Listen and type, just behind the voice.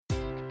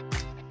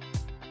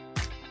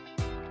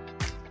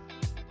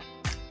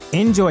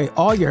Enjoy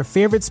all your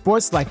favorite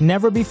sports like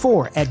never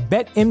before at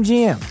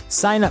BetMGM.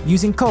 Sign up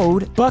using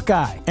code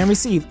Buckeye and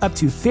receive up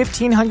to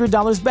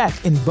 $1,500 back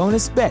in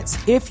bonus bets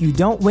if you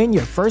don't win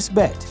your first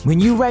bet. When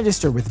you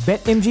register with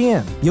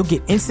BetMGM, you'll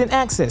get instant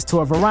access to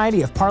a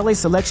variety of parlay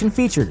selection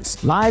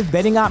features, live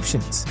betting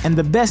options, and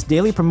the best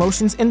daily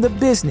promotions in the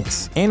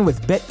business. And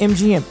with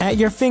BetMGM at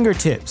your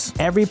fingertips,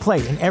 every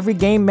play and every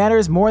game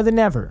matters more than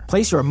ever.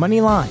 Place your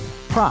money line,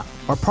 prop,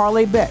 or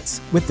parlay bets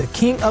with the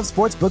king of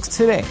sportsbooks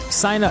today.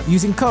 Sign up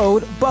using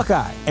code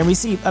Buckeye and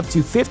receive up to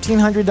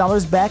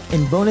 $1,500 back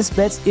in bonus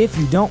bets if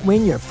you don't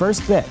win your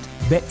first bet.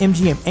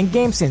 BetMGM and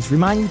GameSense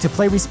remind you to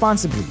play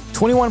responsibly.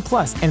 21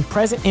 plus and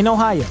present in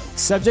Ohio,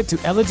 subject to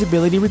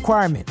eligibility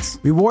requirements.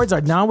 Rewards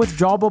are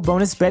non-withdrawable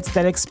bonus bets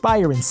that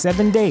expire in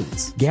 7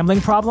 days. Gambling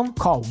problem?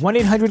 Call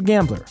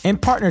 1-800-GAMBLER. In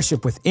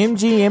partnership with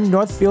MGM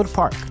Northfield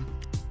Park.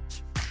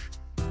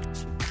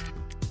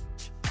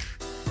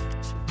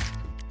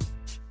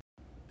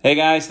 Hey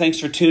guys, thanks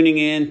for tuning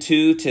in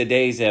to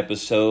today's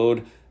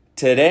episode.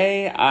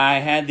 Today, I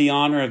had the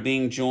honor of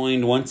being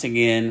joined once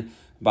again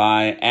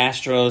by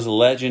Astros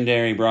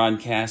legendary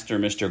broadcaster,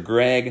 Mr.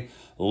 Greg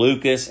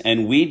Lucas,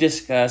 and we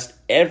discussed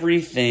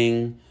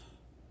everything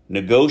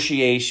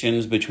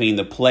negotiations between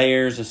the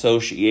Players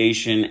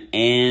Association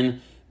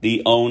and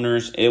the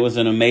owners. It was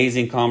an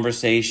amazing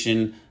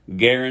conversation.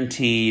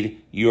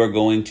 Guaranteed you are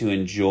going to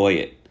enjoy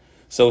it.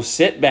 So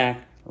sit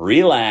back,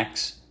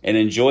 relax, and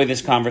enjoy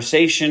this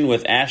conversation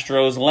with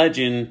Astros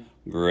legend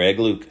Greg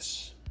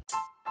Lucas.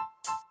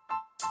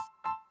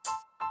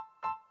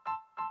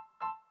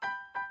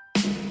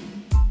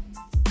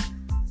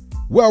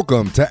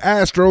 Welcome to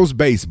Astros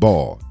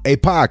Baseball, a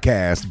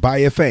podcast by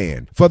a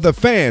fan for the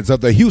fans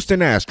of the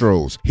Houston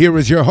Astros. Here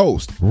is your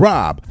host,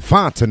 Rob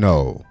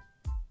Fontenot.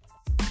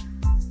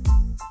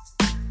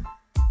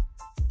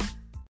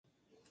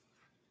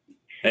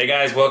 Hey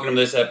guys, welcome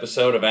to this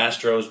episode of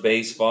Astros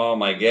Baseball.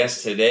 My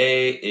guest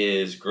today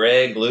is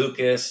Greg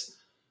Lucas,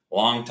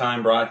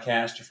 longtime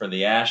broadcaster for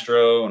the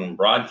Astro and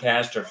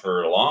broadcaster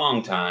for a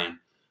long time.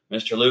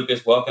 Mr.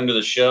 Lucas, welcome to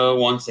the show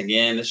once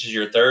again. This is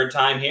your third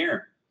time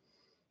here.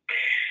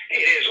 It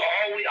is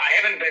always,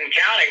 I haven't been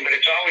counting, but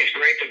it's always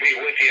great to be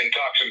with you and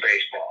talk some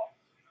baseball.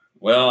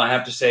 Well, I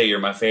have to say you're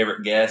my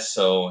favorite guest,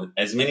 so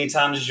as many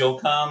times as you'll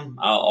come,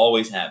 I'll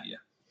always have you.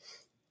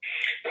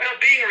 Well,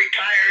 being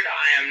retired,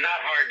 I am not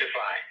hard to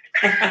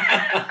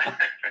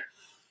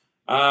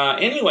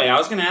find. Anyway, I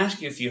was going to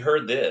ask you if you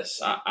heard this.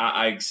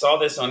 I saw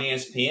this on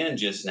ESPN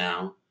just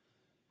now,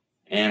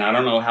 and I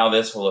don't know how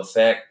this will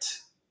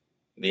affect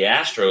the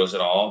Astros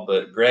at all,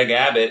 but Greg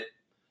Abbott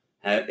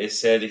has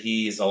said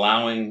he's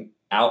allowing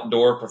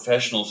outdoor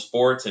professional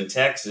sports in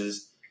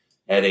Texas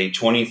at a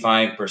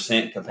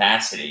 25%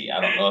 capacity. I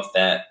don't know if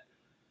I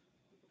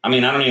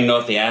don't even know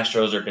if the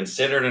Astros are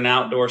considered an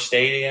outdoor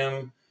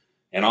stadium.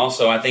 And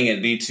also, I think it'd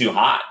be too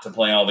hot to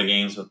play all the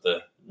games with the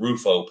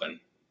roof open.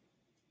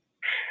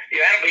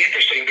 Yeah, that'll be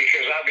interesting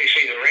because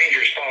obviously the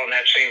Rangers fall in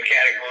that same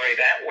category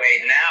that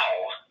way now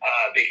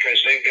because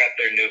they've got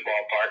their new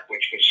ballpark,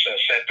 which was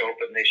set to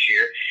open this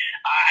year.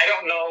 I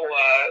don't know.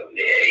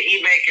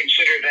 He may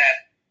consider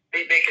that.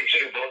 He may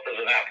consider both of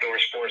them outdoor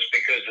sports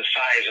because the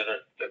size of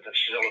the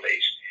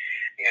facilities.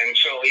 And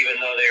so even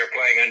though they are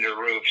playing under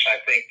roofs, I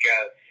think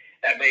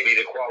that may be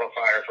the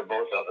qualifier for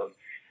both of them.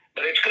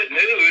 But it's good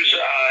news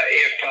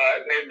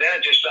then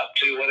it's just up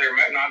to whether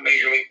or not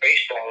Major League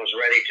Baseball is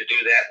ready to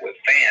do that with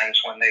fans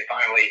when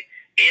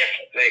if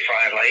they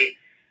finally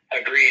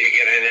agree to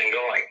get it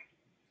going.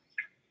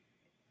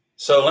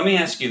 So let me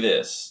ask you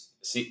this.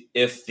 See,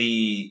 if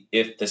the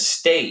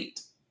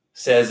state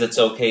says it's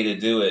okay to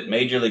do it,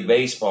 Major League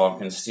Baseball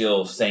can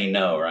still say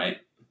no,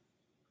 right?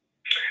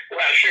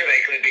 Well, sure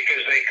they could,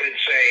 because they could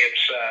say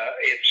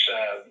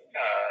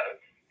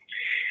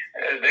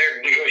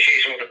their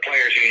negotiation with the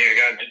players union are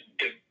going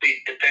to be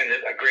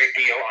dependent a great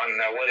deal on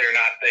whether or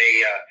not they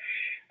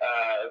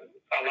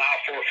allow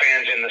for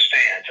fans in the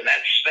stands, and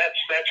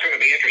that's going to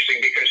be interesting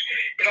because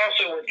it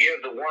also would give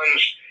the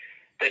ones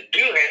that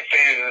do have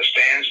fans in the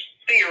stands,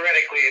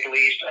 theoretically at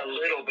least, a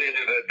little bit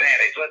of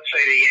advantage. Let's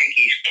say the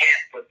Yankees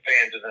can't put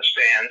fans in the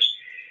stands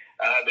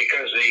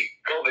because the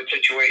COVID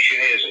situation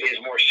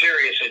is more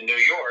serious in New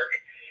York,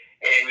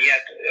 and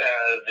yet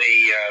the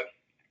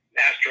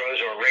Astros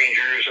or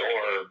Rangers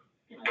or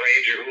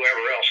Braves or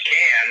whoever else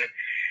can,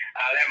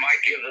 that might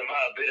give them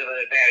a bit of an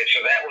advantage.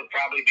 So that would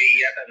probably be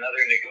yet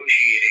another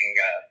negotiating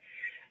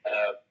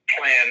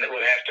plan that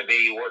would have to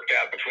be worked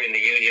out between the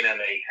union and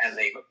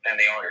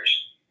the owners.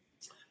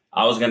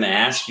 I was going to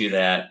ask you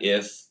that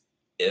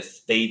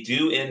if they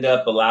do end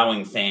up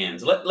allowing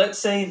fans, let's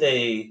say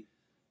they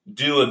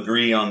do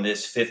agree on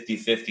this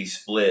 50-50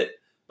 split,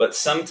 but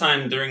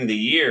sometime during the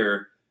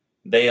year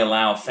they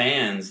allow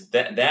fans,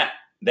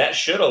 that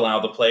should allow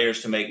the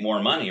players to make more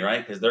money,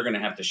 right? Because they're going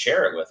to have to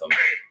share it with them.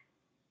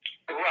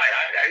 Right.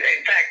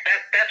 In fact,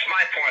 that's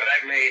my point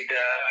I've made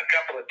a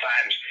couple of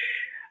times.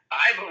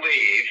 I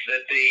believe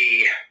that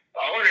the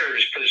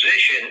owner's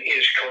position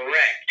is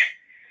correct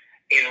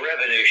in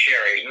revenue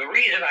sharing. The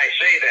reason I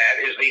say that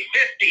is the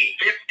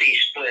 50-50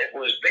 split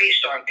was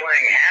based on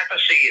playing half a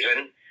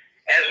season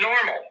as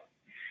normal.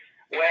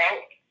 Well,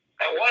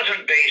 it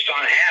wasn't based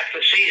on half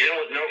the season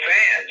with no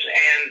fans,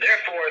 and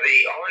therefore the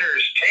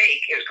owner's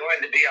take is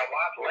going to be a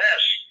lot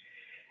less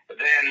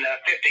than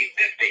 50-50.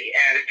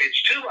 And if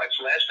it's too much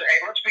less, hey,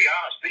 let's be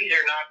honest,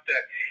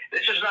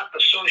 this is not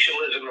the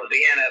socialism of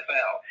the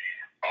NFL.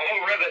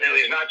 All revenue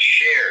is not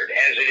shared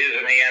as it is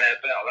in the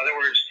NFL. In other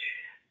words,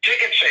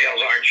 ticket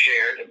sales aren't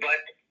shared,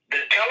 but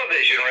the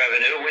television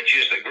revenue, which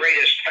is the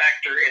greatest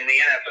factor in the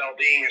NFL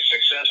being as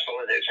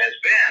successful as it has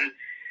been,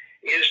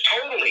 is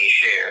totally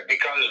shared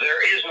because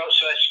there is no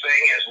such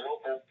thing as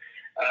local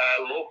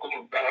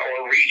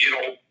or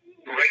regional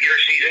regular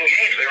season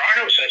games. There are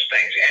no such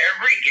things.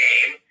 Every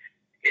game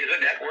is a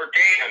network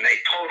game, and they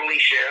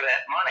totally share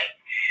that money.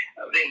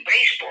 In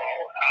baseball,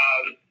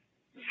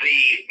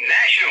 the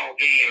national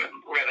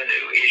game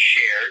revenue is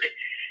shared,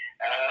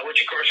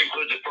 which of course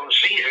includes the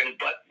postseason,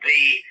 but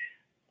the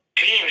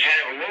teams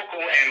have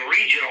local and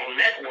regional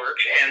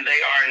networks, and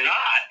they are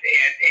not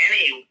in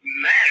any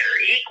manner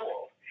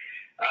equal.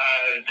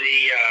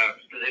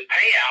 The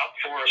payout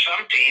for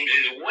some teams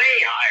is way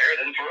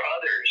higher than for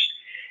others.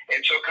 And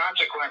so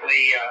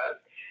consequently,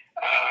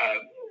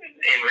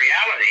 in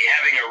reality,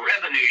 having a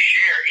revenue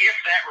share, if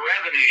that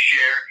revenue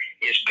share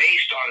is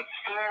based on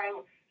full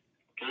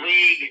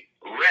league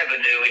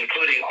revenue,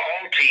 including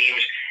all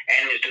teams,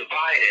 and is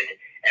divided,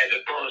 as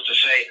opposed to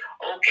say,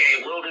 okay,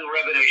 we'll do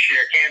revenue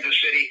share. Kansas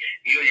City,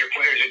 you and your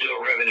players will do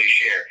a revenue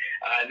share.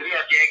 New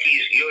York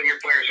Yankees, you and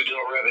your players will do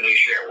a revenue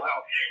share. Well,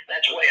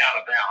 that's way out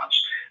of balance.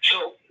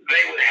 So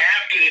they would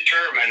have to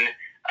determine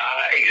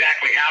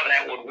exactly how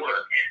that would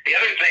work. The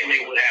other thing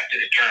they would have to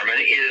determine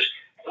is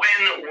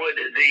when would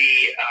the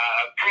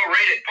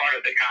prorated part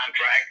of the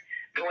contract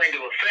go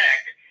into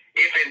effect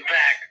if, in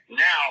fact,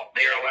 now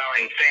they're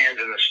allowing fans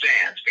in the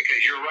stands,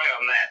 because you're right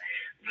on that.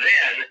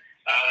 Then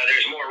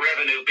there's more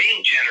revenue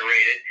being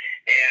generated,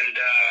 and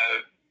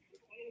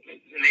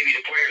maybe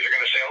the players are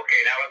going to say,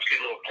 okay, now let's get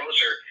a little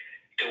closer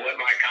to what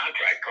my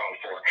contract called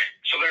for.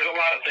 So there's a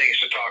lot of things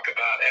to talk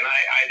about, and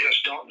I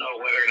just don't know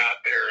whether or not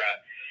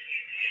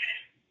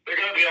they're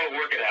going to be able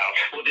to work it out.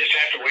 We'll just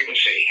have to wait and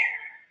see.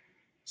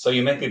 So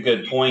you make a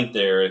good point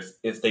there.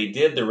 If they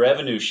did the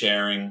revenue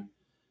sharing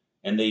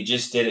and they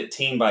just did it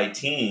team by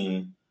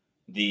team,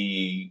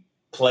 the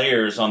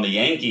players on the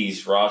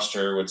Yankees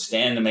roster would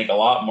stand to make a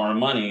lot more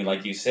money,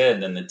 like you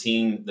said, than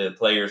the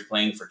players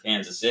playing for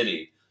Kansas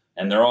City,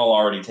 and they're all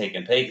already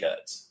taking pay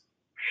cuts.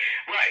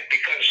 Right,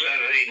 because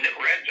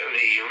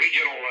the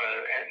regional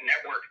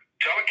network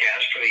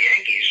telecast for the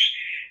Yankees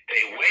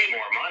pay way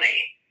more money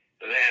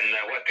than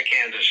what the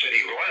Kansas City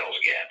Royals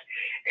get.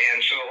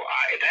 And so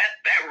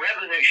that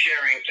revenue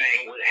sharing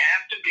thing would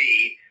have to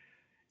be,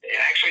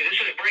 actually,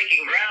 this is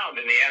breaking ground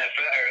in the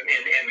NFL,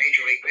 in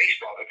Major League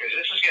Baseball, because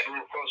this is getting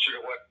a little closer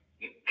to what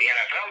the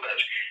NFL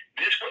does.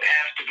 This would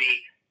have to be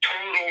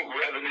total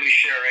revenue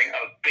sharing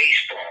of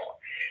baseball,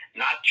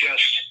 not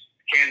just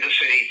Kansas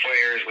City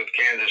players with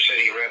Kansas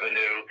City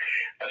revenue,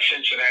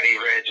 Cincinnati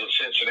Reds with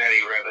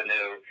Cincinnati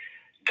revenue,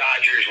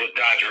 Dodgers with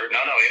Dodger. No,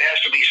 it has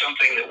to be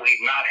something that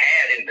we've not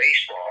had in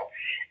baseball.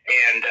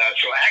 And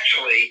so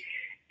actually,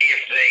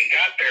 if they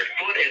got their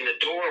foot in the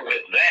door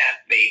with that,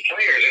 the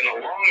players in the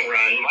long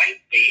run might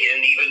be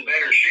in even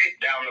better shape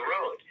down the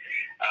road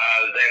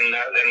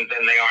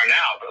than they are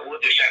now. But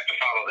we'll just have to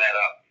follow that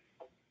up.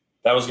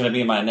 That was going to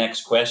be my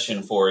next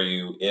question for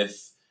you.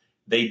 If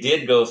they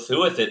did go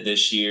through with it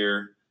this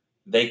year,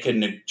 they could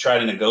try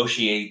to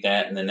negotiate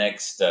that in the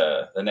next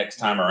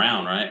time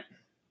around, right?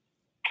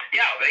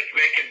 Yeah, they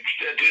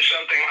could do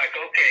something like,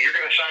 okay, you're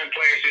going to sign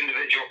players to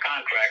individual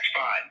contracts,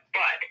 fine,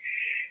 but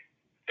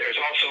there's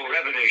also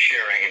revenue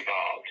sharing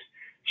involved.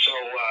 So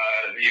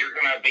you're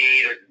going to be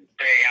either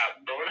paying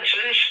out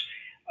bonuses,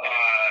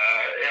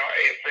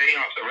 if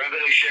the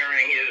revenue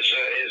sharing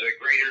is a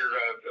greater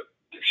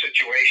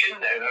situation.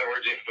 In other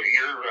words, if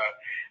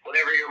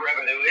whatever your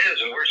revenue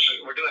is, and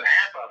we're doing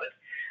half of it,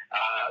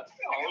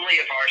 only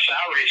if our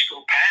salaries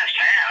go past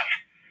half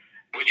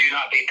would you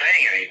not be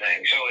paying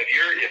anything. So if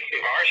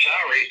our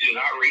salaries do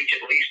not reach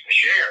at least the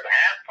share, the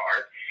half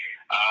part,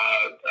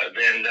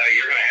 then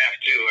you're going to have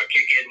to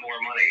kick in more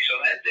money. So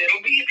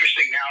it'll be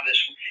interesting now.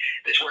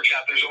 This works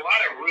out. There's a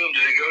lot of room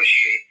to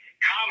negotiate.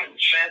 Common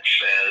sense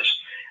says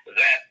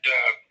that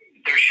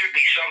there should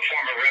be some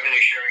form of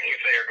revenue sharing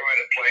if they are going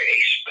to play a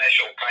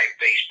special type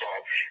baseball,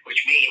 which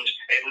means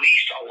at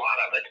least a lot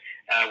of it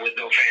with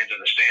no fans in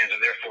the stands, and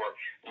therefore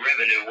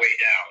revenue way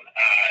down,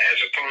 as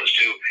opposed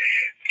to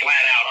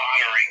flat out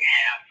honoring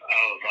half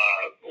of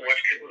what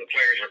the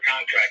players were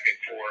contracted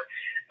for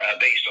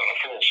based on a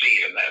full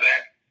season.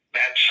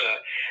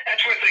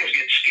 That's where things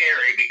get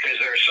scary,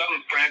 because there are some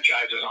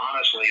franchises,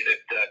 honestly,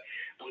 that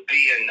would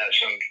be in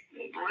some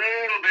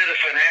little bit of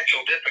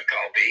financial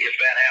difficulty if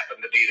that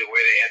happened to be the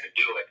way they had to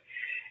do it.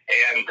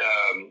 And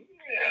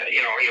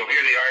you'll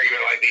hear the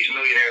argument like these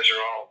millionaires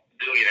are all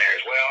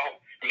billionaires. Well,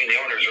 I mean, the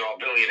owners are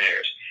all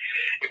billionaires.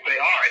 If they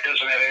are, it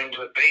doesn't have anything to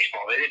do with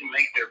baseball. They didn't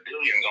make their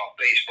billions off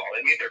baseball.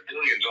 They made their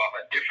billions off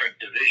a different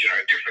division or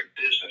a different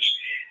business,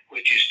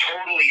 which is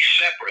totally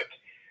separate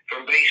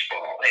from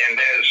baseball. And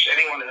as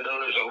anyone who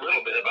knows a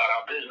little bit about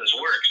how business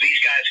works, these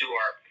guys who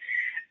are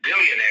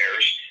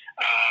billionaires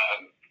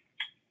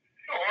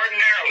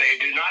ordinarily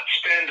do not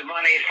spend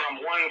money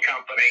from one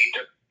company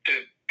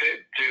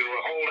to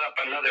hold up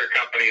another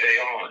company they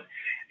own.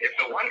 If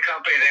the one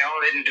company they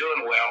own isn't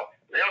doing well,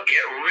 they'll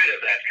get rid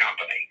of that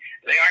company.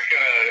 They aren't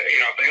going to,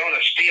 if they own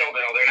a steel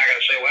mill, they're not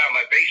going to say, well,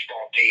 my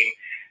baseball team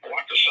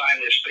wants to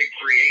sign this big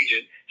free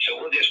agent,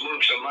 so we'll just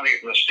move some money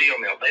from the steel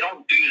mill. They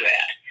don't do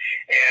that.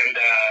 And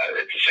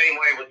it's the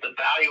same way with the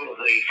value of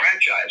the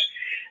franchise.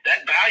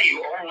 That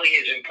value only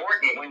is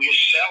important when you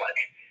sell it.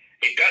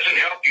 It doesn't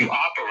help you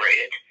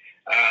operate it.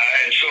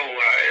 And so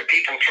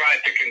people try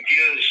to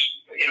confuse,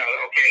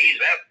 okay,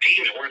 that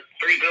team's worth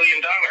 $3 billion.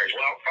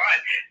 Well,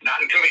 fine.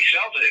 Not until he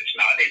sells it, it's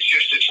not.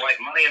 It's like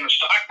money in the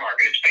stock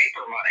market. It's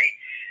paper money.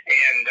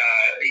 And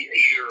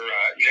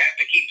you have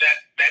to keep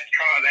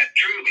that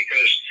true,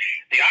 because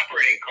the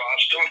operating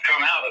costs don't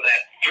come out of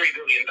that $3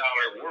 billion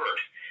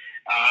worth.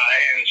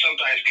 And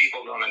sometimes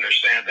people don't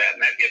understand that,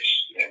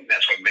 and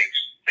that's what makes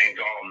things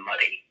all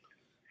muddy.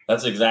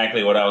 That's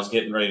exactly what I was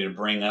getting ready to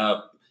bring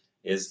up,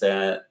 is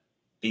that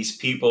these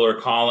people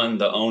are calling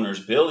the owners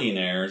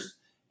billionaires,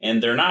 and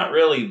they're not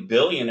really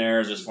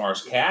billionaires as far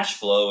as cash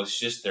flow. It's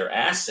just their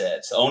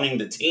assets. Owning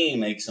the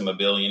team makes them a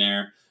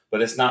billionaire, but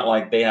it's not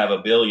like they have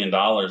 $1 billion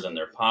in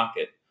their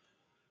pocket.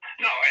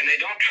 No, and they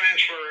won't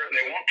transfer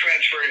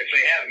if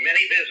they have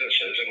many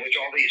businesses, in which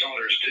all these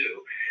owners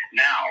do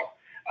now.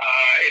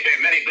 If they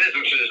have many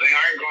businesses, they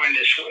aren't going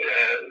to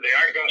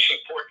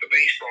support the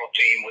baseball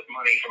team with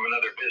money from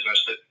another business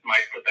that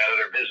might put that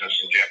other business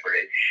in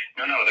jeopardy.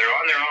 No, they're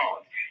on their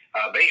own.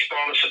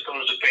 Baseball is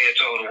supposed to pay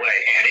its own way,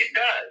 and it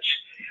does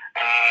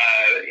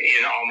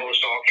in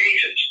almost all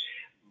cases.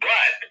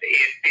 But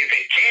if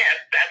it can't,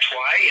 that's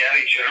why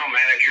general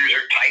managers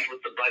are tight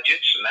with the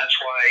budgets, and that's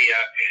why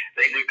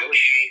they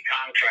negotiate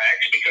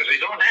contracts, because they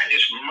don't have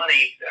just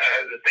money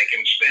that they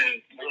can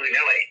spend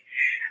willy-nilly.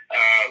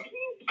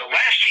 The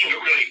last team that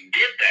really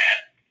did that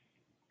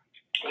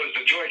was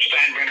the George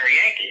Steinbrenner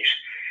Yankees.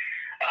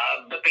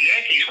 But the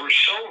Yankees were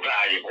so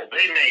valuable;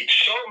 they made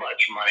so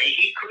much money.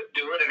 He could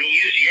do it, and he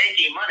used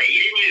Yankee money. He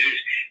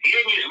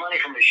didn't use money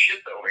from his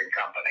shipbuilding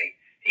company.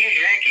 He used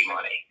Yankee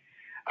money.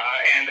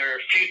 And there are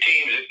few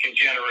teams that can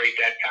generate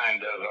that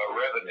kind of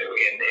revenue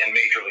in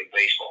Major League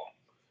Baseball.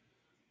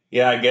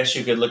 Yeah, I guess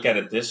you could look at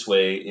it this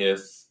way: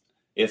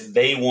 if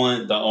they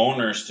want the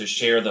owners to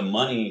share the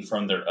money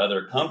from their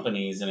other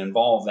companies and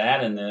involve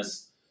that in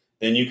this,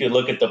 then you could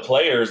look at the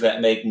players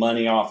that make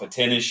money off of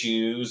tennis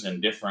shoes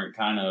and different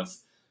kind of,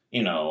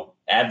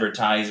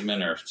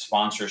 advertisement or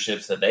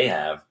sponsorships that they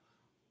have.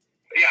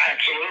 Yeah,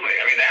 absolutely.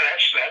 I mean,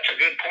 that's a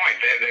good point.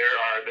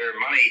 Their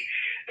money,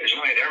 there's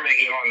money they're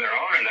making on their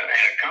own, and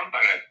a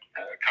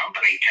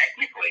company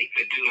technically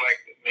could do,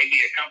 like maybe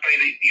a company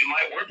that you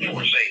might work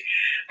for, say,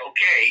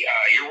 okay,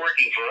 you're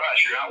working for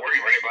us, you're not working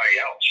for anybody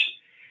else.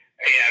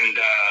 And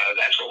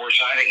that's what we're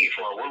signing you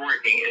for. We're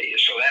working,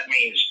 so that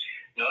means,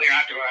 no, you're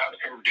not going out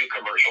and do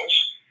commercials.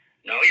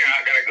 No, you're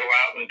not going to go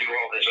out and do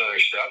all this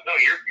other stuff. No,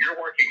 you're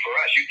working for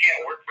us. You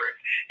can't work for it.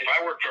 If I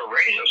work for a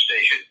radio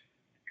station,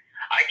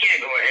 I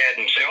can't go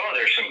ahead and say, oh,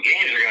 there's some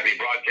games that are going to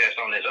be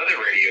broadcast on this other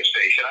radio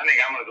station. I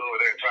think I'm going to go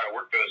over there and try to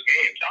work those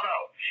games. No.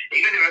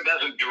 Even if it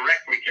doesn't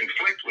directly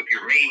conflict with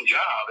your main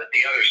job at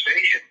the other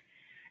station,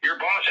 your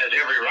boss has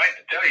every right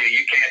to tell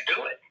you can't do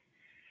it.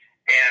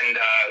 And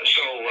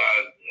so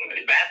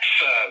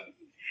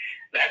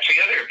that's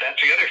the other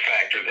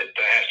factor that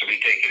has to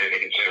be taken into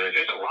consideration.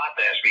 There's a lot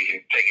that has to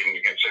be taken into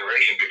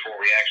consideration before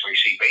we actually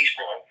see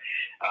baseball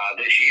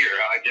this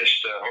year. I just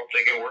hope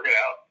they can work it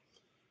out.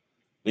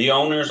 The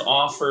owners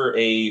offer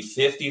a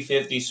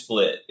 50-50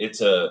 split.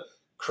 It's a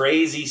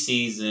crazy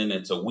season.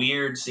 It's a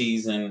weird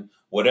season.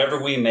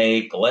 Whatever we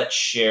make, let's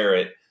share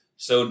it.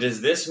 So does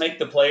this make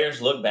the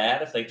players look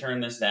bad if they turn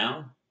this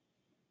down?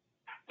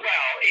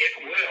 Well, it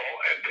will.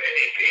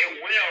 It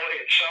will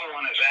if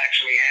someone is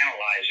actually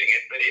analyzing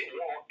it, but it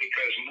won't,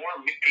 because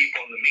more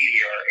people in the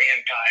media are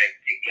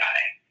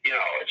anti-guy.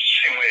 It's the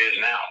same way it is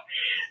now.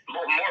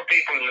 More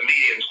people in the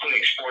media,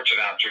 including sports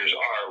announcers,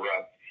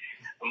 are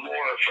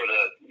more for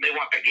they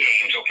want the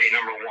games, okay,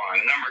 number one.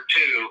 Number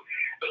two,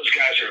 those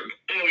guys are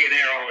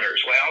billionaire owners.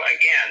 Well,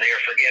 again, they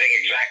are forgetting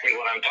exactly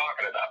what I'm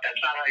talking about.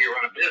 That's not how you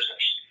run a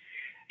business.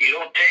 You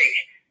don't take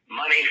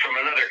money from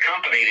another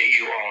company that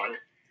you own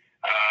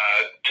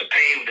to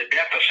pay the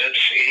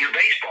deficits in your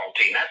baseball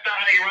team. That's not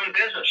how you run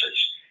businesses.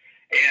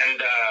 And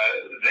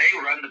they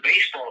run the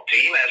baseball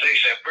team as a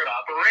separate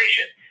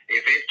operation.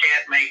 If it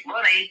can't make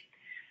money,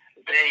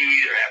 then you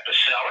either have to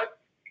sell it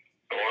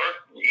or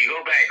you go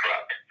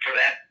bankrupt for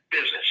that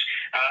business.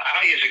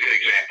 I'll use a good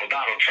example.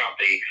 Donald Trump,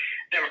 the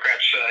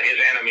Democrats,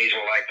 his enemies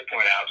will like to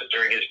point out that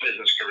during his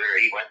business career,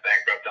 he went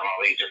bankrupt on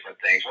all these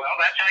different things. Well,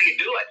 that's how you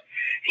do it.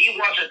 He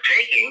wasn't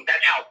taking,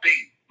 that's how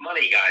big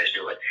money guys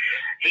do it.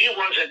 He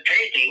wasn't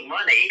taking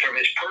money from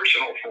his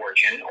personal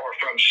fortune or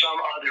from some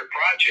other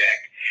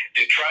project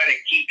to try to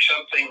keep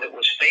something that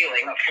was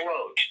failing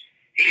afloat.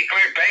 He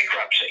declared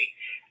bankruptcy.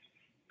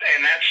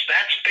 And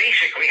that's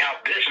basically how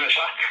business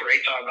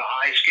operates on the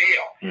high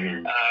scale.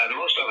 Mm-hmm.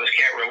 Most of us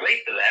can't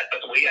relate to that,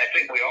 but I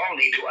think we all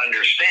need to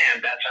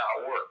understand that's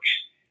how it works.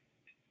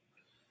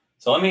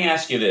 So let me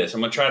ask you this. I'm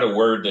going to try to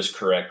word this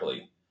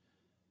correctly.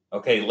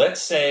 Okay,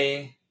 let's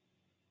say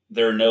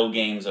there are no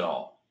games at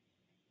all.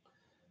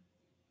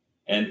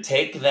 And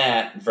take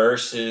that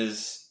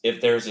versus if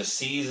there's a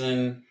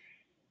season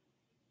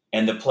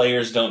and the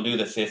players don't do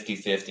the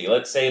 50-50.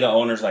 Let's say the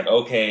owner's like,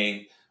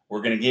 okay,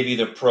 we're going to give you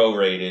the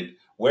prorated.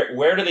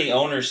 Where do the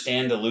owners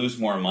stand to lose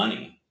more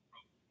money?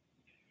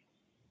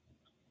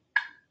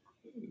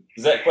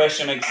 Does that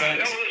question make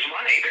sense? They'll lose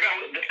money.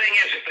 The thing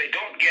is, if they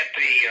don't get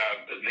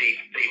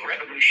the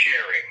revenue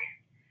sharing,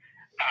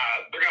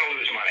 they're going to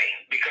lose money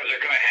because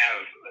they're not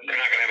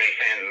going to have any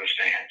fans in the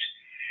stands.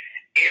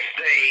 If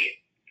they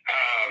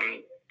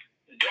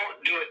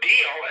don't do a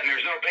deal and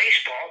there's no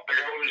baseball, they're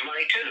going to lose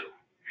money too.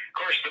 Of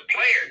course, the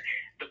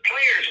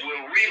players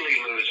will really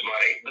lose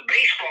money. The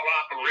baseball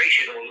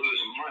operation will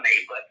lose money,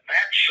 but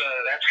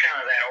that's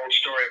kind of that old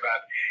story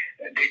about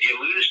did you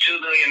lose $2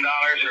 million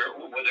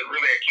or was it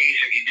really a case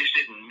of you just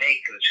didn't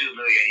make the $2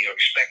 million you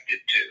expected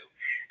to?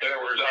 In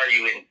other words, are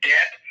you in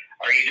debt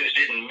or you just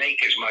didn't make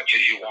as much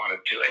as you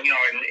wanted to? And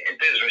in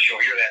business,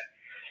 you'll hear that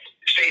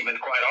statement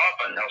quite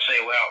often. They'll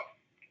say, "Well,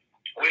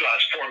 we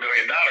lost $4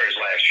 million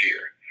last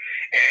year."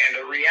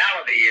 And the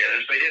reality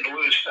is they didn't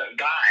lose a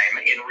dime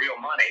in real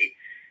money.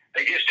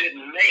 They just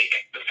didn't make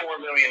the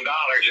 $4 million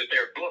that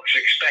their books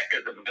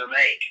expected them to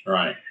make.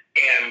 Right.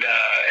 And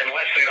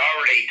unless they'd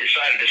already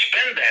decided to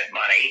spend that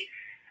money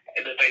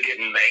that they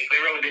didn't make,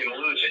 they really didn't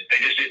lose it.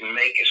 They just didn't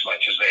make as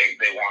much as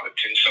they wanted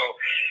to. So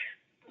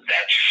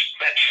that's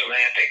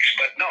semantics.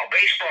 But no,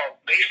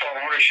 baseball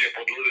ownership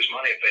would lose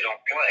money if they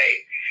don't play.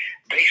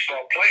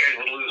 Baseball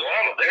players would lose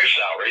all of their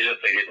salaries if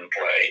they didn't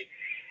play.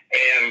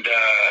 And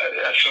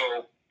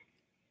so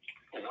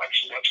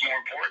what's more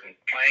important?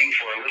 Playing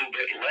for a little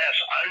bit less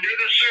under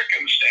the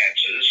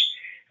circumstances.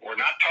 We're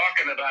not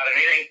talking about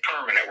anything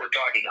permanent. We're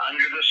talking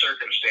under the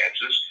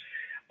circumstances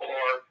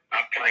or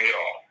not playing at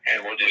all.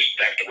 And we'll just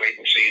have to wait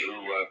and see who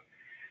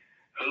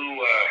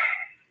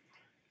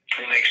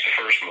makes the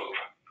first move.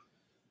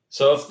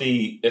 So if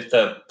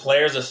the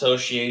Players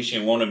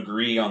Association won't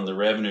agree on the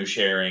revenue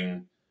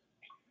sharing,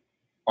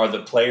 are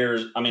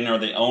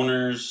the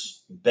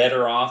owners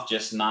better off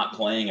just not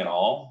playing at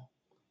all?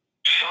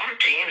 Some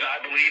teams, I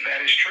believe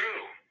that is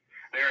true.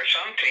 There are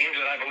some teams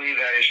that I believe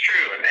that is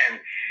true. And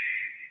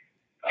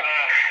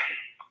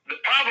the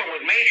problem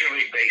with Major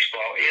League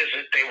Baseball is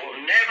that they will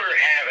never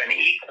have an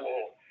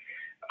equal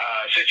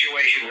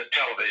situation with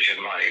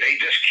television money. They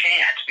just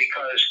can't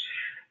because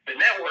the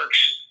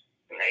networks,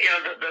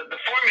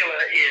 the formula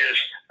is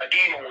a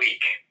game a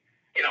week.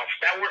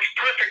 That works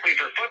perfectly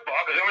for football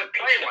because they only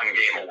play one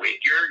game a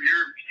week.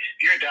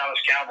 You're a Dallas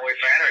Cowboy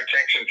fan or a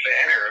Texan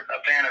fan or a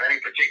fan of any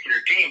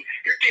particular team.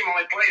 Your team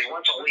only plays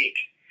once a week.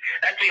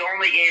 That's the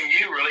only game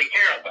you really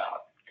care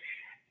about.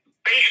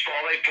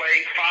 Baseball, they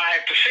play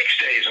 5 to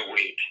 6 days a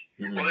week.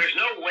 Mm-hmm. Well, there's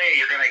no way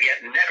you're going to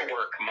get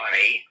network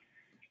money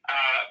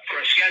for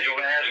a schedule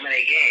that has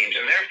many games.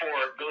 And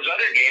therefore, those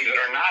other games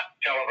that are not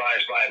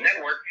televised by a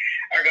network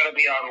are going to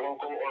be on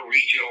local or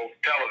regional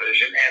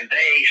television, and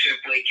they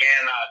simply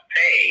cannot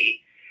pay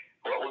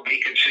what would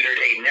be considered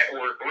a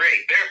network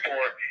rate.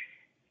 Therefore,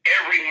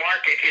 every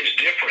market is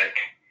different.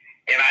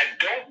 And I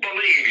don't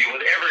believe you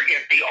would ever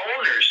get the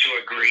owners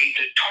to agree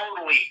to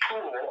totally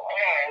pool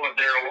all of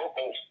their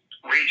local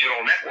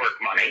regional network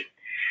money,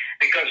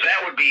 because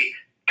that would be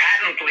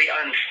patently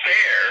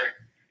unfair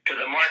to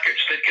the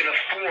markets that can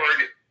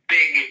afford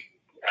big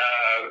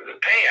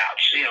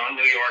payouts,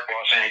 New York,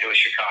 Los Angeles,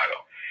 Chicago,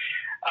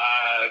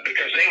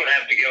 because they would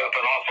have to give up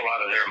an awful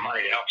lot of their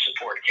money to help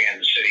support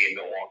Kansas City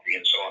and Milwaukee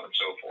and so on and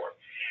so forth.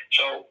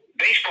 So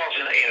baseball's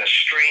in a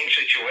strange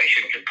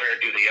situation compared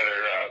to the other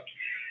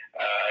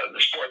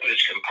the sport that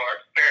it's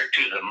compared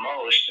to the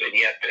most, and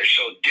yet they're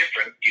so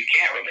different you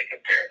can't really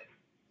compare them.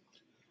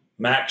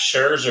 Max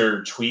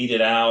Scherzer tweeted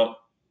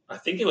out, I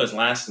think it was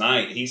last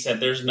night, he said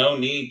there's no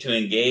need to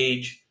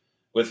engage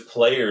with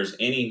players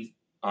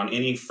on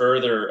any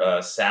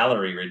further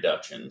salary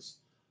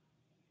reductions.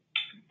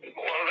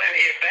 Well, then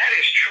if that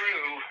is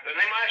true, then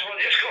they might as well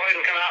just go ahead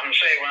and come out and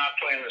say we're not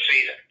playing the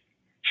season.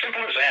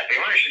 Simple as that. The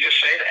owners should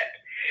just say that.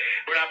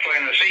 We're not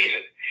playing the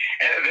season.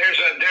 And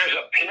there's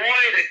a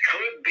ploy that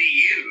could be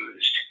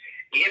used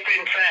if,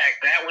 in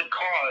fact, that would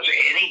cause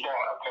any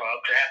ball club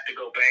to have to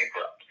go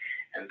bankrupt.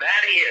 And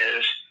that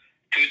is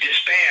to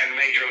disband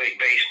Major League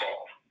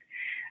Baseball.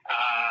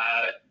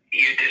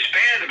 You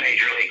disband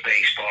Major League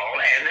Baseball,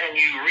 and then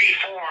you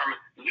reform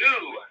new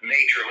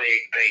Major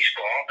League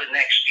Baseball for the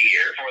next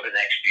year.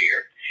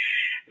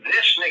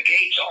 This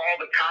negates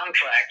all the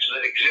contracts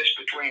that exist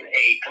between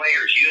a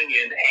players'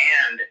 union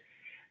and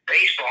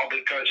baseball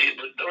because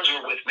those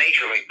were with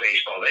Major League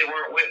Baseball. They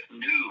weren't with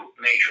new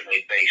Major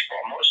League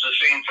Baseball. Most of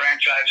the same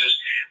franchises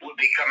would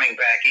be coming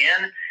back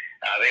in.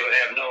 They would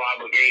have no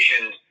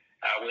obligation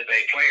with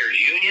a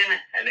players' union,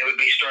 and they would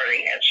be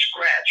starting at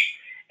scratch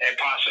and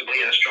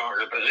possibly in a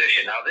stronger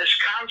position. Now, this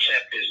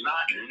concept is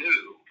not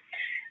new.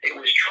 It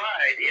was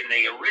tried in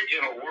the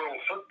original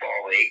World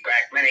Football League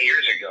back many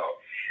years ago.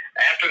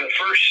 After the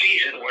first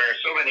season where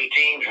so many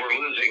teams were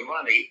losing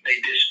money,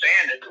 they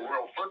disbanded the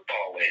World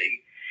Football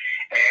League,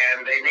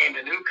 and they named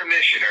a new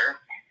commissioner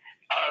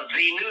of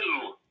the new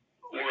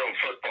World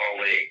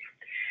Football League.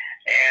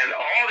 And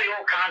all the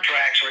old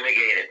contracts were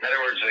negated. In other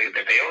words,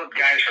 if they owed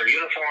guys for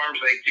uniforms,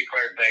 they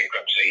declared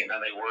bankruptcy, and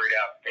then they worried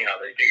out,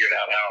 they figured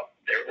out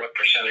what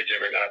percentage they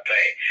were going to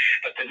pay.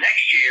 But the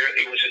next year,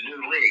 it was a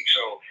new league,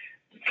 so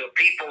the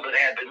people that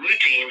had the new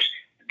teams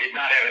did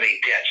not have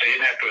any debts. They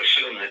didn't have to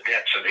assume the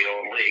debts of the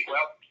old league.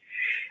 Well,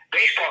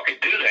 baseball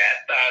could do that.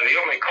 The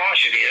only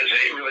caution is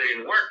that it really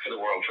didn't work for the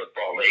World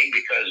Football League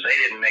because they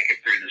didn't make it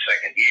through the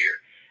second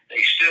year.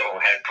 They still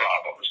had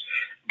problems.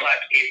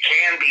 But it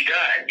can be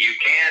done. You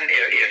can,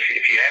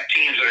 if you have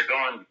teams that are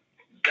going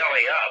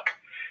belly up,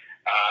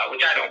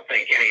 which I don't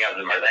think any of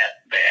them are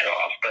that bad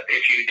off, but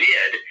if you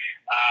did,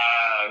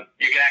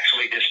 you can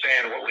actually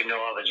disband what we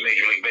know of as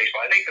Major League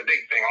Baseball. I think the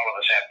big thing all of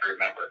us have to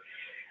remember,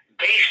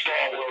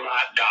 baseball will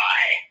not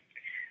die.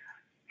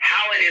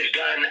 How it is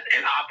done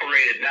and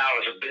operated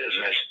now as a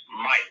business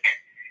might,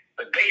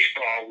 but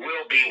baseball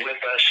will be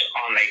with us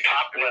on a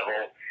top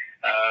level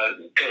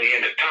till the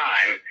end of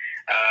time.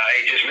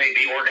 It just may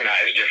be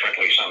organized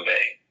differently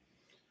someday.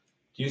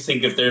 Do you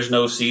think if there's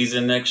no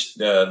season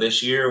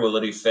this year, will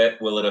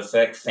it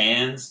affect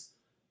fans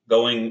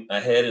going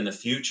ahead in the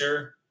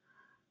future?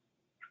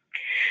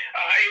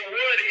 It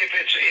would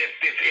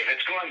if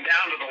it's going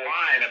down to the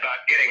line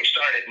about getting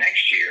started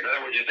next year. In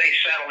other words, if they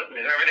settle it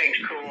and everything's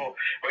cool,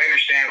 we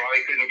understand why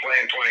they couldn't play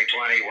in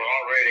 2020. We're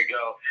all ready to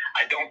go.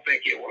 I don't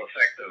think it will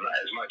affect them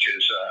as much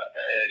as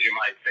you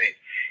might think.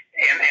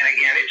 And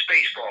again, it's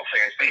baseball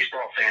fans.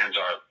 Baseball fans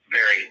are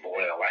very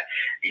loyal.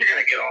 You're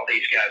going to get all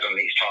these guys on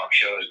these talk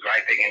shows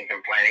griping and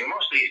complaining.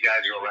 Most of these guys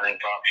who are running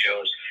talk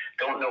shows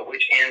don't know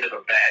which end of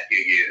a bat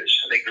you use.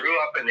 They grew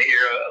up in the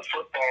era of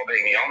football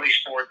being the only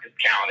sport that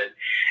counted,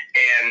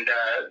 and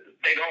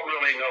they don't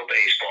really know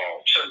baseball.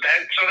 So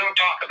they don't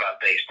talk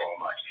about baseball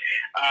much.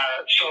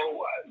 So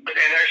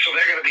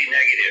they're going to be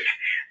negative.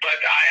 But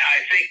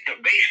I think the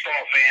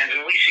baseball fans,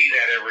 and we see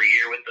that every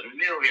year with the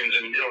millions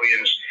and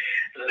millions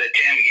that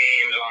attend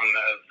games on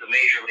the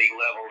major league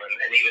level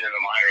and even in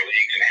the minor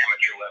leagues and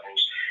amateur levels,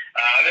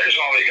 there's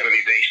always going to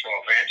be baseball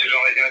fans. There's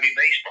always going to be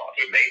baseball.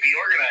 It may be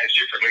organized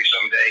differently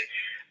someday,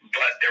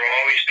 but there will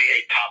always be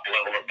a top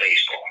level of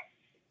baseball.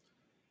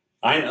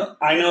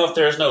 I know if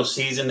there's no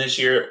season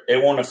this year, it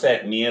won't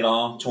affect me at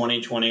all.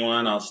 2021,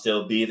 I'll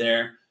still be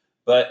there.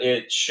 But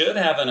it should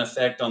have an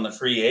effect on the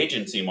free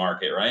agency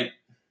market, right?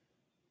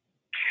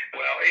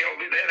 Well,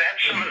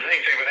 that's some of the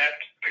things they would have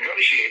to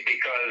negotiate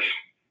because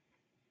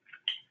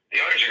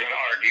the owners are going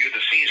to argue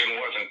the season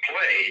wasn't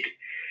played.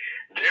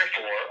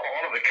 Therefore,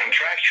 all of the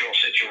contractual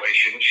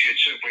situations should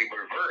simply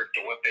revert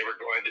to what they were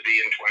going to be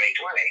in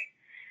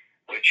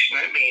 2020, which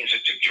that means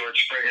that George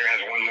Springer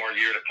has one more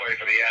year to play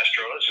for the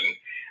Astros, and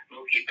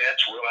Mookie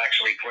Betts will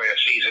actually play a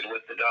season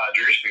with the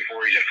Dodgers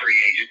before he's a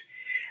free agent.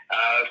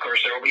 Of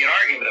course, there will be an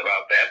argument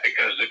about that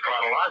because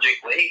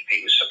chronologically, he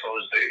was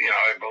supposed to,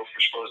 they both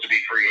were supposed to be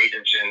free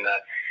agents in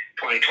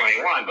 2021,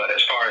 but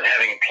as far as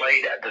having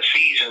played the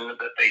season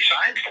that they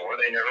signed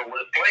for, they never would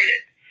have played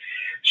it.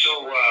 So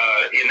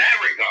in that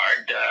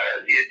regard,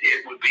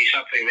 it would be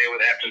something they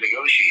would have to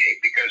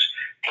negotiate because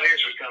players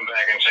would come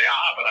back and say,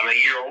 but I'm a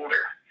year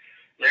older.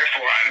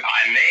 Therefore,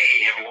 I may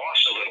have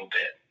lost a little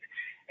bit.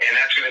 And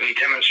that's going to be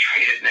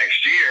demonstrated next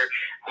year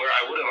where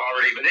I would have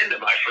already been into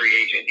my free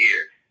agent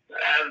year.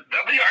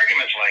 There'll be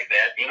arguments like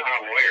that. You know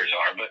how lawyers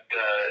are, but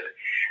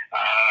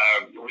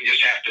we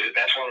just have to,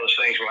 that's one of those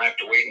things we'll have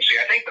to wait and see.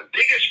 I think the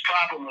biggest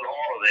problem with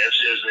all of this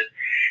is that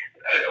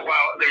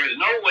while there is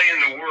no way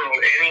in the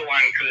world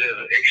anyone could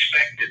have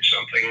expected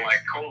something like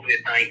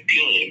COVID-19,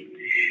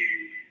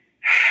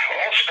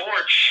 all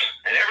sports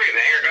and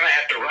everything are going to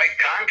have to write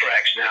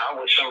contracts now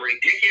with some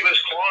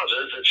ridiculous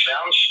clauses that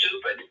sound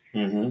stupid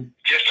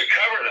just to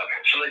cover them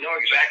so they know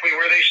exactly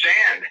where they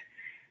stand.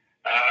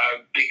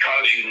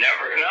 Because you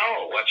never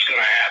know what's going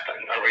to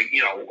happen.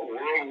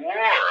 World War,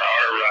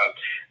 or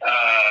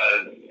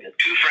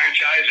two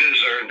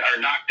franchises are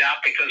knocked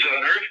out because of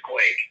an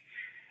earthquake.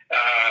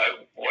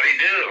 What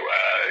do?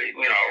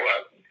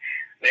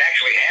 They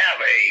actually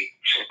have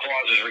some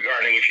clauses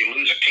regarding if you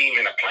lose a team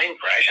in a plane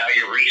crash, how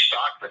you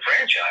restock the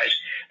franchise.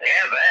 They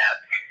have that,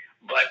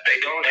 but they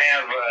don't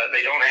have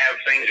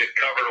things that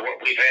cover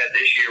what we've had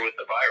this year with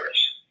the virus,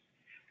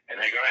 and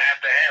they're going to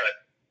have it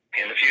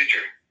in the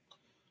future.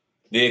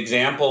 The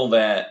example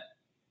that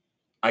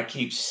I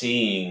keep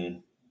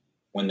seeing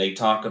when they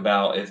talk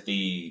about if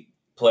the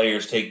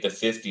players take the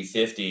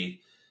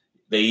 50-50,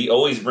 they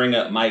always bring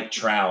up Mike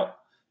Trout.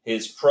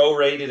 His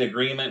prorated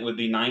agreement would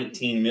be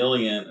 $19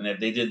 million, and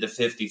if they did the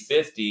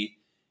 50-50,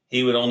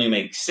 he would only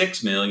make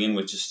 $6 million,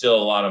 which is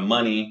still a lot of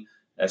money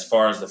as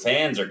far as the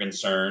fans are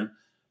concerned.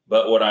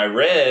 But what I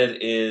read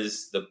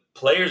is the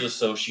Players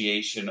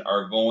Association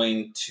are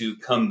going to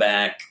come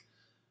back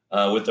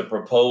with a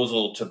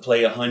proposal to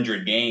play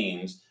 100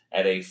 games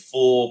at a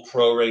full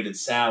prorated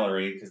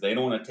salary because they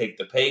don't want to take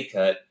the pay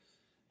cut.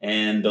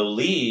 And the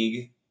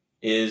league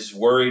is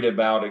worried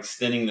about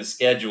extending the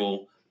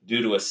schedule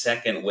due to a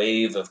second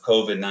wave of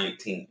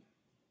COVID-19.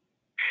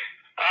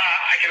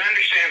 I can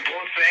understand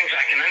both things.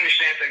 I can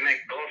understand they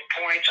make both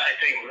points. I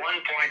think one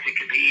point that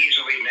could be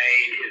easily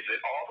made is that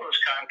all those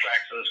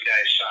contracts those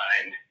guys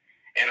signed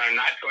and are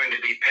not going to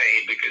be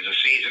paid because the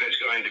season is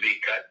going to be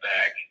cut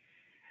back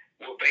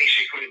will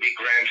basically be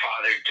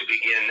grandfathered to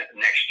begin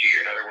next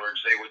year. In other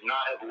words, they would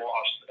not have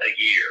lost a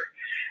year.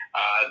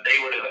 They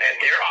would have, at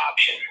their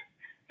option.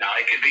 Now,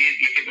 it could be,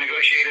 you could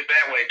negotiate it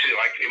that way too.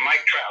 Like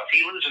Mike Trout,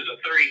 he loses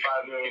a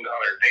 $35 million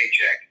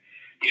paycheck.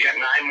 He's got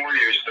 9 more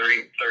years,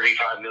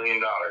 $35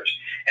 million.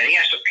 And he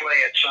has to play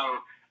at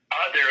some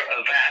other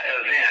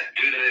event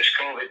due to this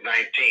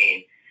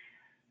COVID-19.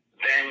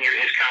 Then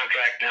his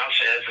contract now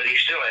says that he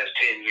still has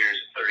 10 years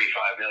at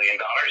 $35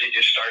 million. It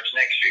just starts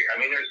next year.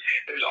 I mean,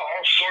 there's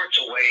all sorts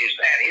of ways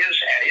at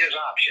his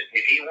option,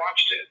 if he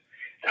wants to.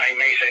 Now, he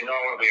may say, no,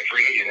 I want to be a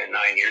free agent in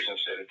 9 years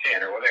instead of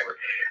 10 or whatever.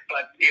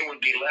 But it would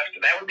be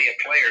that would be a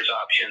player's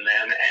option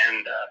then.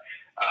 And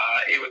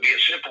it would be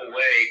a simple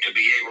way to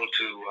be able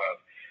to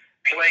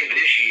play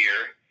this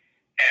year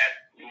at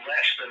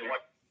less than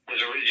what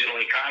was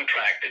originally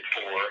contracted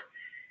for,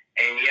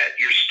 and yet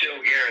you're still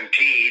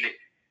guaranteed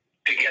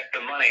to get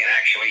the money. And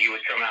actually, you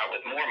would come out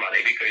with more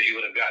money because you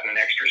would have gotten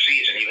an extra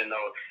season, even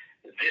though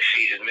this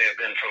season may have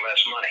been for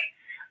less money.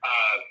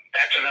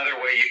 That's another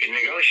way you can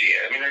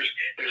negotiate. I mean,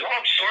 there's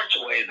all sorts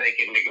of ways they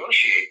can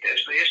negotiate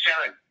this. They just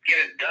got to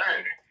get it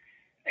done,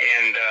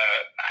 and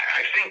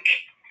I think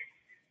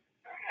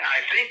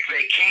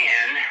they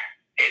can.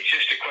 It's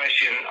just a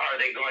question, are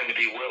they going to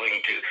be willing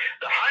to?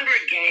 The 100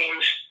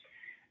 games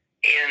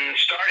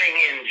starting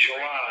in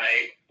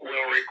July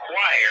will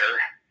require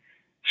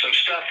some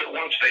stuff that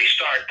once they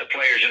start, the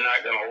players are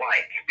not going to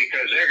like,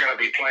 because they're going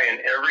to be playing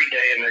every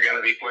day and they're going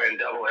to be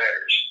playing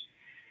doubleheaders.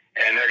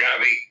 And they're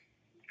going to be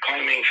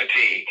claiming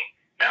fatigue.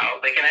 Now,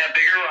 they can have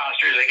bigger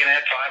rosters. They can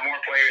add 5 more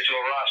players to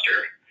a roster.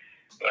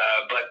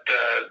 But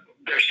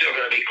they're still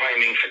going to be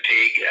claiming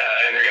fatigue,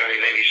 and they're going to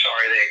be maybe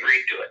sorry they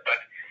agreed to it.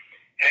 But,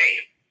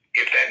 hey,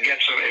 if that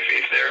gets them,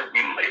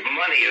 if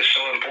money is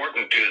so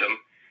important to them,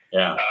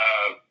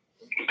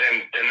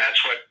 then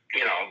that's what,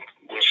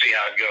 we'll see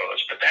how it goes.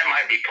 But that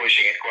might be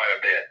pushing it quite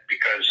a bit,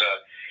 because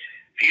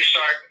if you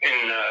start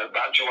in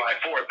about July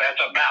 4th,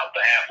 that's about the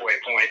halfway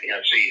point in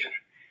a season.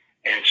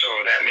 And so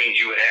that means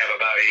you would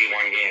have about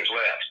 81 games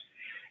left.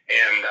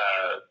 And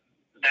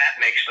that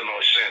makes the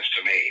most sense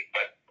to me.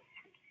 But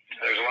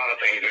there's a lot of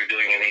things they're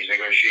doing in these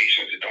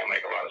negotiations that don't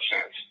make a lot of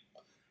sense.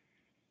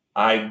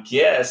 I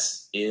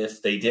guess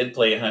if they did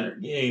play 100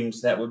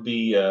 games, that would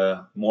be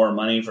more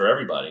money for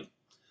everybody.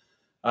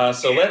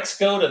 So let's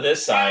go to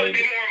this side. It would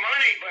be more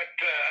money, but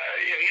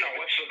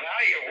what's the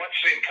value? What's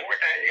the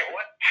important?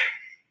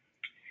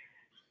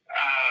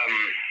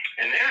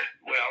 And then,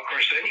 well, of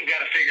course, then you've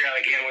got to figure out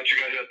again what you're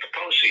going to do at the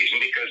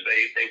postseason, because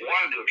they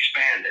wanted to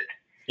expand it.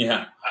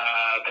 Yeah.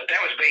 But that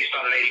was based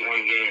on an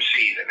 81-game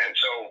season, and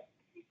so.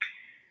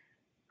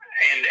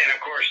 And of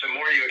course, the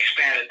more you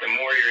expand it, the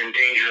more you're in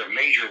danger of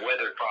major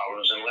weather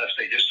problems, unless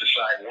they just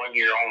decide 1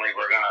 year only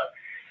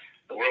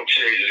the World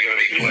Series is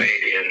going to be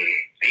played in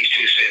these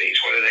 2 cities,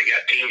 whether they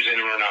got teams in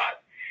them or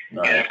not.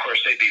 Right. And of course,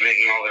 they'd be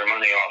making all their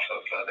money off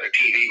of their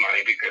TV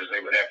money, because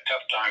they would have a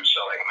tough time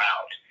selling them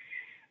out.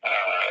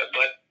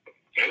 But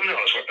who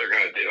knows what they're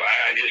going to do?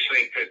 I just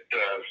think that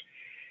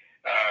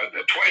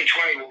the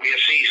 2020 will be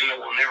a season that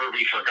will never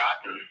be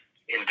forgotten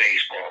in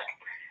baseball.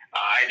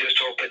 I just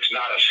hope it's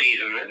not a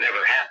season that never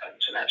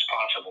happens, and that's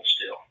possible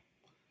still.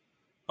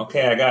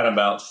 Okay, I got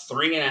about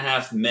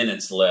 3.5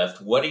 minutes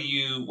left. What are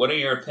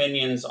your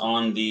opinions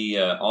on the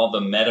all the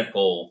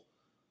medical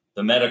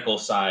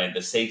side,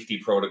 the safety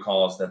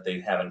protocols that they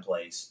have in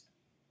place?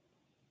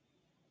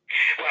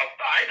 Well,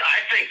 I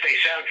think they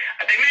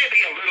may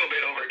be a little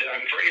bit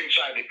overdone for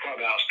inside the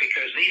clubhouse,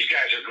 because these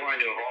guys are going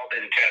to have all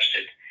been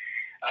tested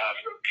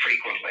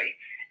frequently.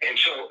 And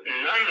so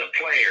none of the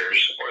players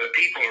or the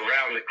people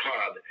around the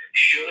club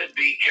should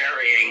be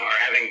carrying or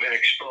having been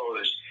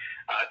exposed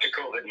to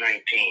COVID-19.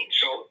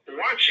 So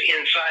once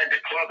inside the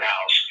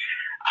clubhouse,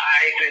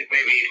 I think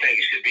maybe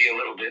things could be a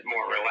little bit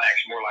more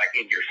relaxed, more like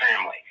in your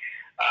family.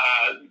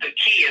 The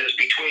key is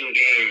between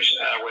games,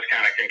 what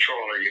kind of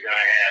control are you going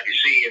to have? You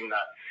see,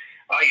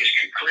 I'll use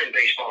Korean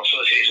Baseball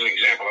Association as an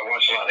example. I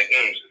watch a lot of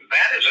games.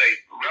 That is a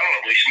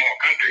relatively small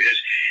country.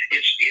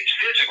 It's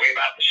physically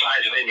about the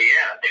size of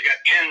Indiana. They've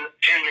got 10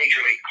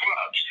 major league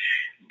clubs,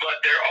 but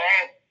they're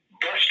all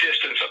bus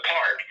distance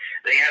apart.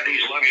 They have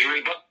these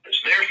luxury buses.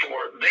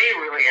 Therefore, they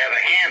really have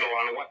a handle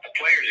on what the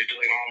players are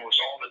doing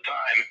almost all the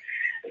time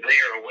they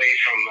are away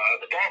from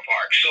the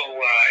ballpark. So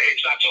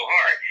it's not so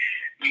hard.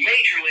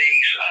 major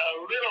leagues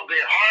a little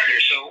bit harder,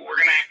 so we're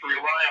going to have to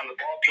rely on the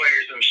ball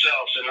players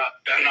themselves and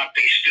not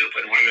be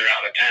stupid when they're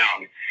out of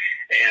town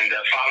and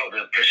follow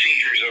the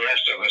procedures the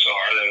rest of us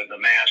are, the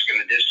mask and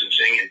the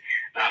distancing and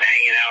not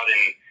hanging out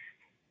in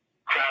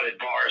crowded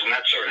bars and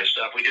that sort of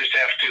stuff. We just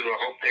have to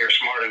hope they're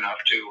smart enough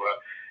to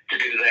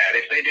do that.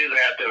 If they do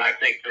that, then I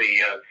think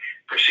the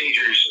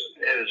procedures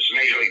as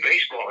Major League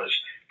Baseball is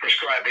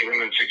prescribing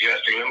them and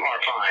suggesting them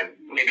are fine.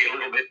 Maybe a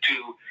little bit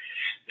too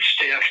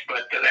stiff,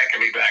 but that can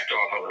be backed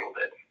off a little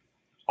bit.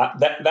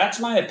 That's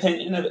my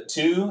opinion of it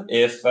too.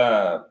 If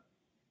they're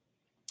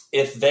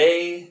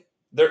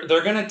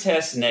going to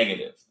test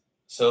negative,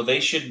 so they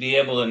should be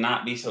able to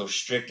not be so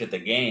strict at the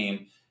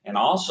game. And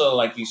also,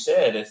 like you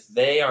said, if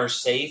they are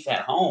safe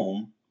at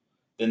home,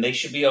 then they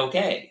should be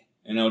okay.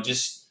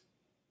 Just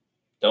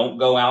don't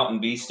go out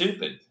and be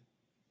stupid.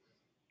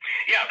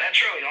 Yeah, that's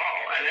really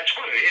all. And that's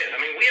what it is. I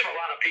mean, we have a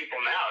lot of people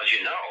now, as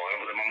you know,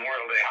 over the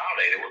Memorial Day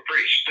holiday that were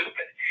pretty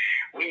stupid.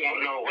 We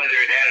won't know whether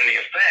it had any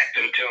effect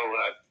until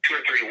 2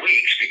 or 3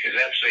 weeks, because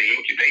that's the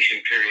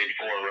incubation period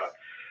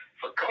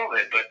for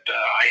COVID. But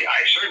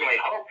I certainly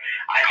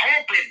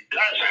hope it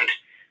doesn't,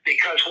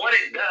 because what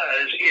it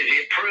does is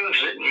it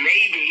proves that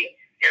maybe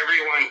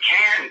everyone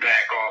can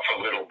back off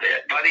a little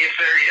bit. But if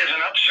there is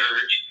an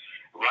upsurge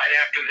right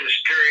after this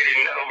period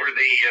and over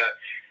the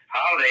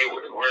holiday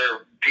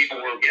where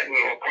people were getting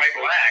quite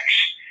lax,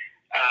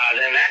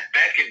 then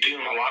that could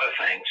doom a lot of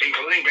things,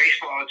 including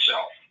baseball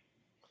itself.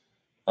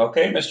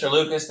 Okay, Mr.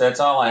 Lucas, that's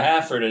all I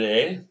have for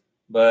today.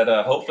 But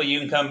hopefully you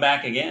can come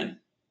back again.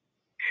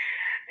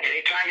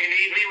 Anytime you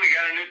need me, we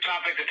got a new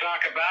topic to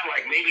talk about,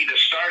 like maybe the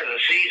start of the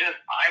season.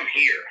 I'm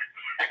here.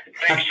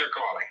 Thanks for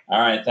calling.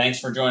 All right. Thanks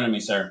for joining me,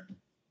 sir.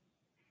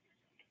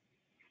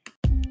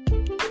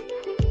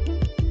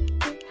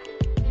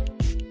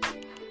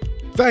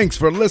 Thanks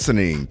for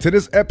listening to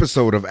this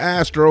episode of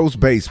Astros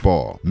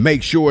Baseball.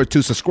 Make sure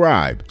to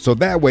subscribe so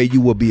that way you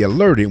will be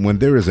alerted when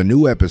there is a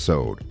new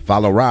episode.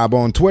 Follow Rob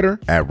on Twitter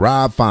at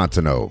Rob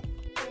Fontenot.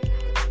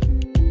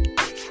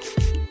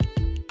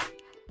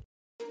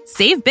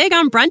 Save big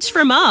on brunch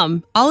for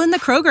mom, all in the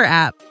Kroger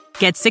app.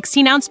 Get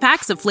 16-ounce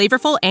packs of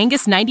flavorful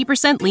Angus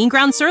 90% lean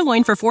ground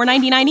sirloin for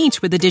 $4.99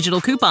 each with a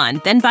digital coupon.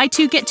 Then buy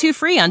 2, get 2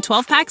 free on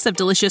 12 packs of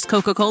delicious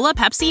Coca-Cola,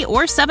 Pepsi,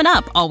 or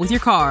 7-Up, all with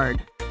your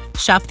card.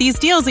 Shop these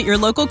deals at your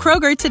local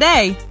Kroger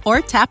today, or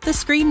tap the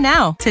screen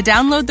now to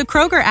download the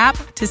Kroger app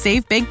to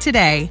save big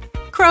today.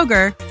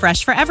 Kroger,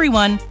 fresh for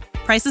everyone.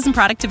 Prices and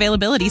product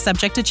availability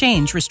subject to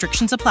change.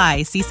 Restrictions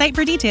apply. See site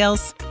for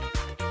details.